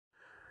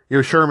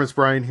Yo, Sherm, it's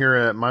Brian here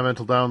at My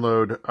Mental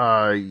Download.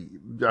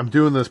 I'm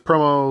doing this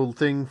promo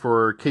thing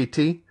for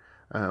KT,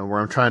 where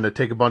I'm trying to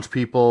take a bunch of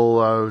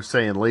people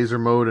saying laser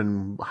mode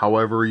and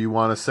however you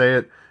want to say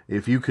it.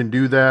 If you can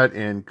do that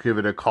and give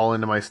it a call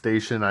into my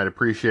station, I'd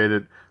appreciate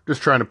it.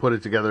 Just trying to put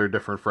it together,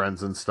 different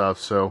friends and stuff.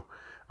 So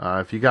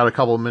if you got a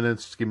couple of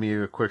minutes, just give me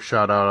a quick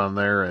shout out on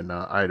there, and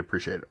I'd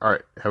appreciate it. All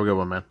right, have a good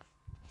one, man.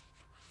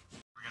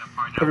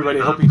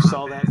 Everybody, I hope you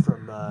saw that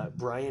from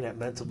Brian at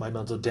My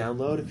Mental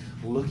Download.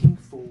 Looking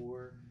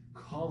for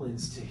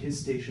call-ins to his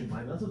station,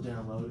 My Mental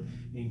Download,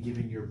 and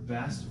giving your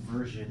best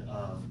version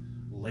of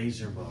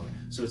laser mode.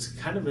 So it's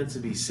kind of meant to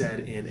be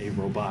said in a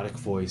robotic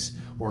voice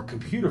or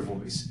computer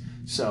voice.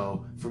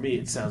 So for me,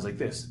 it sounds like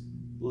this: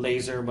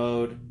 laser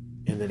mode,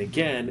 and then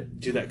again,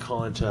 do that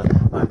call into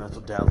My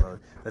Mental Download.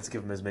 Let's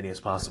give them as many as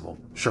possible.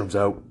 Sherm's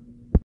out.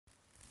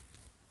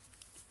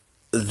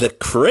 The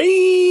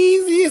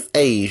craziest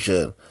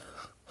Asian.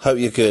 Hope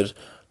you're good.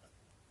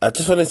 I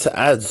just wanted to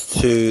add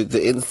to the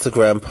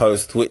Instagram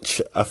post,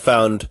 which I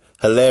found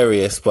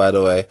hilarious, by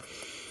the way,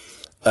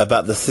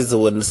 about the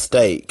sizzle and the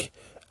steak.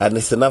 And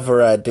it's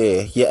another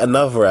idea, yet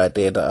another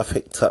idea that I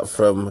picked up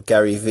from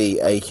Gary V,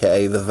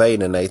 aka the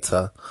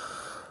Vaininator.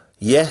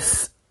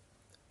 Yes,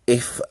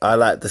 if I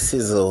like the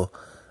sizzle,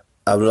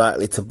 I'm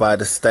likely to buy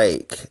the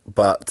steak,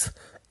 but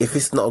if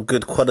it's not a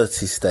good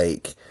quality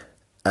steak,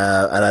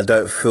 and I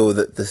don't feel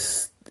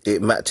that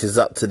it matches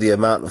up to the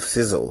amount of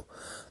sizzle,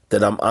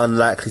 then I'm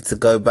unlikely to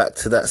go back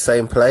to that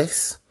same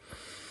place,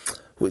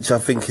 which I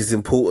think is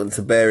important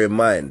to bear in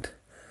mind.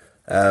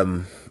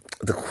 The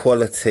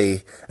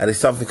quality, and it's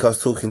something I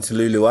was talking to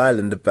Lulu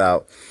Island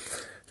about.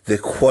 The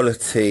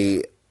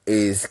quality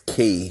is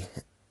key.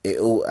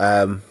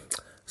 So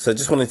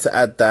just wanted to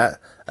add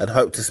that, and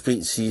hope to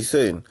speak to you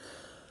soon.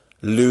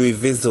 Louis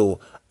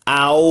Vizzle,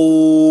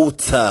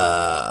 outer.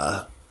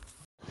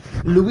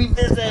 Louis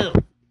Vizzle.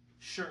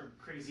 Sure,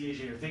 Crazy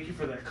Asian here. Thank you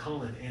for that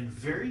call-in, and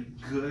very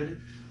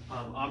good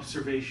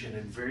observation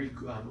and very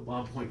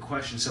on-point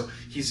question. So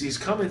he's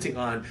commenting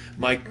on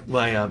my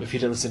if you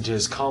didn't listen to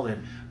his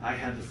call-in, I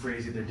had the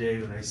phrase the other day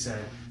when I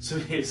said,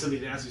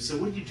 somebody asked me, so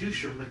what do you do,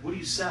 Sherm? Like, what do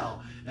you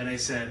sell? And I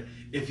said,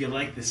 if you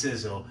like the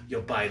sizzle,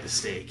 you'll buy the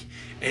steak.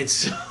 And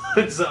so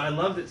I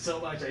loved it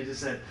so much, I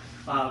just said,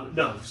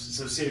 no,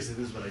 so seriously,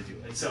 this is what I do.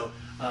 And so,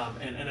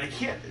 and I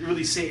can't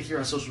really say it here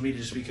on social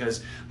media just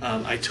because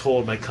I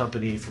told my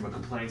company from a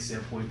compliance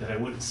standpoint that I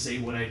wouldn't say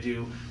what I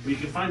do. But you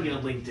can find me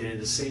on LinkedIn,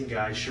 the same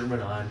guy,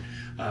 Sherman On.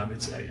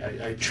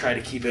 I try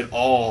to keep it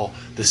all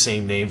the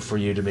same name for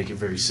you to make it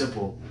very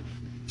simple.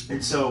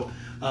 And so,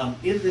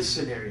 in this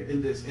scenario,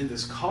 in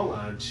this call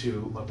on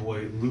to my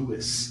boy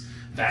Louis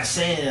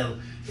Vassell,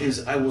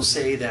 I will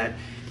say that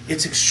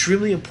it's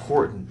extremely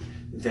important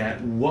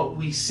that what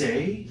we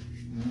say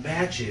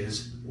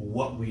matches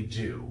what we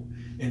do.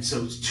 And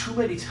so too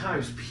many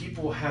times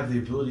people have the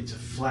ability to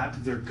flap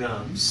their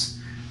gums,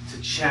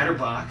 to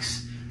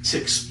chatterbox, to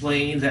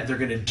explain that they're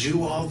going to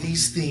do all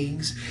these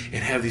things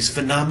and have these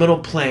phenomenal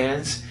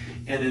plans,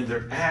 and then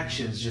their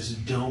actions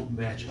just don't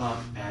match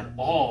up at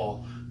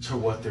all to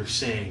what they're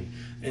saying.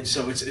 And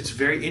so it's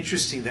very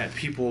interesting that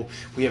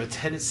we have a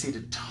tendency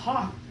to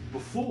talk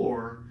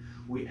before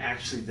we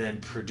actually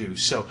then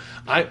produce. So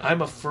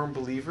I'm a firm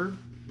believer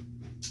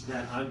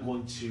that I'm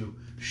going to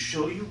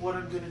show you what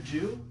I'm going to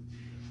do,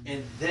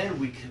 and then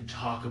we can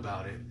talk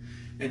about it.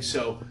 And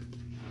so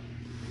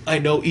I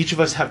know each of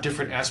us have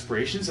different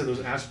aspirations, and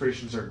those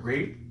aspirations are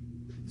great.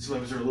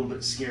 Sometimes they're a little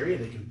bit scary,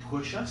 and they can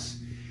push us.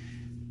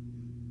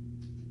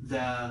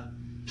 The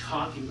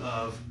talking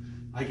of,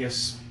 I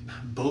guess,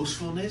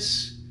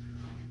 boastfulness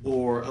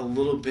or a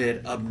little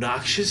bit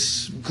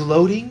obnoxious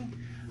gloating,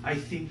 I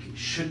think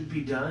shouldn't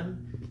be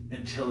done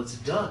until it's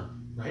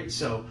done, right?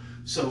 So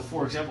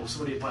for example, if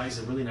somebody buys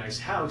a really nice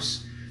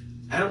house,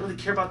 I don't really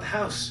care about the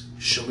house.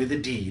 Show me the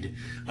deed.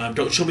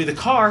 Don't show me the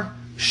car.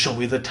 Show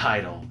me the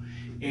title.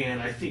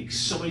 And I think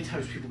so many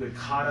times people get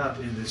caught up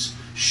in this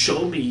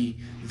show me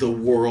the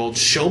world,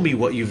 show me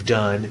what you've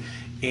done,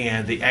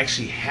 and they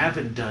actually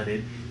haven't done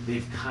it.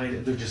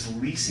 They're just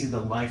leasing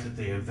the life that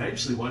they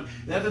eventually want.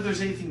 Not that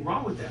there's anything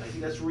wrong with that. I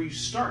think that's where you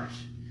start.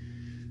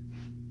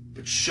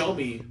 But show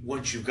me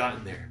once you've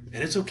gotten there,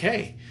 and it's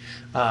okay.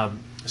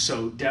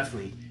 So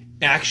definitely,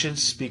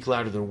 actions speak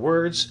louder than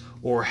words,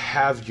 or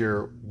have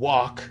your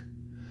walk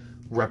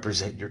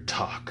represent your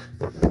talk.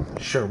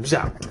 Sherm's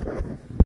out.